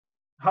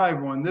Hi,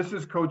 everyone. This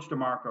is Coach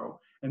DeMarco,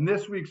 and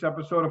this week's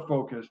episode of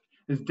Focus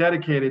is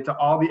dedicated to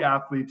all the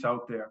athletes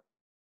out there.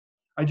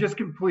 I just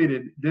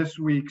completed this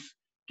week's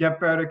Get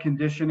Better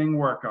Conditioning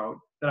workout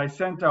that I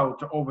sent out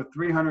to over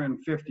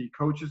 350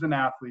 coaches and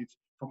athletes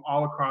from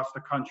all across the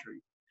country.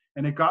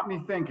 And it got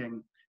me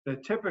thinking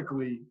that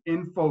typically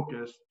in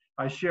Focus,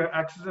 I share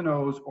X's and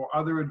O's or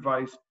other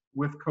advice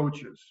with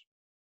coaches.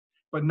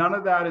 But none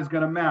of that is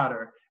going to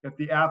matter if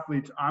the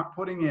athletes aren't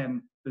putting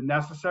in the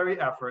necessary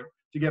effort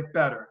to get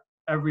better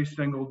every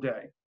single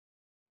day.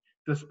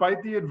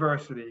 Despite the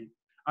adversity,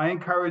 I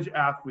encourage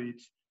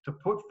athletes to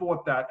put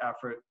forth that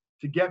effort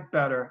to get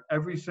better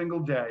every single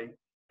day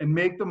and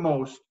make the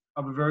most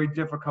of a very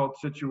difficult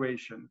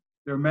situation.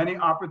 There are many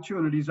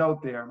opportunities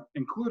out there,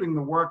 including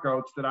the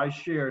workouts that I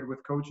shared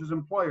with coaches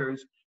and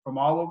players from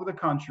all over the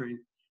country,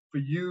 for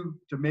you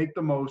to make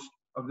the most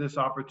of this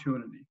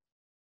opportunity.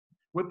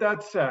 With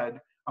that said,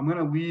 I'm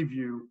going to leave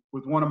you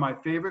with one of my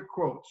favorite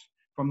quotes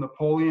from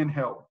Napoleon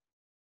Hill.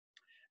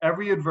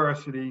 Every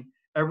adversity,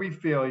 every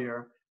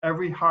failure,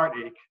 every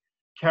heartache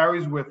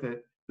carries with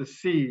it the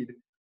seed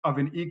of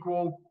an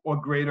equal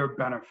or greater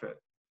benefit.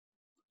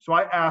 So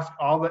I ask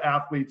all the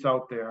athletes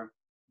out there,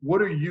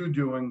 what are you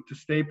doing to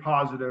stay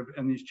positive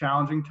in these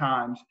challenging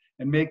times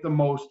and make the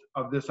most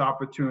of this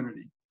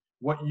opportunity?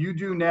 What you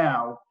do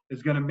now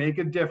is going to make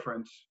a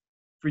difference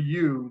for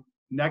you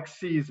next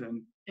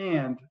season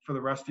and for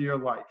the rest of your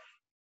life.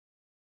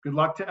 Good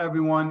luck to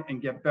everyone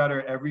and get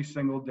better every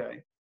single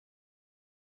day.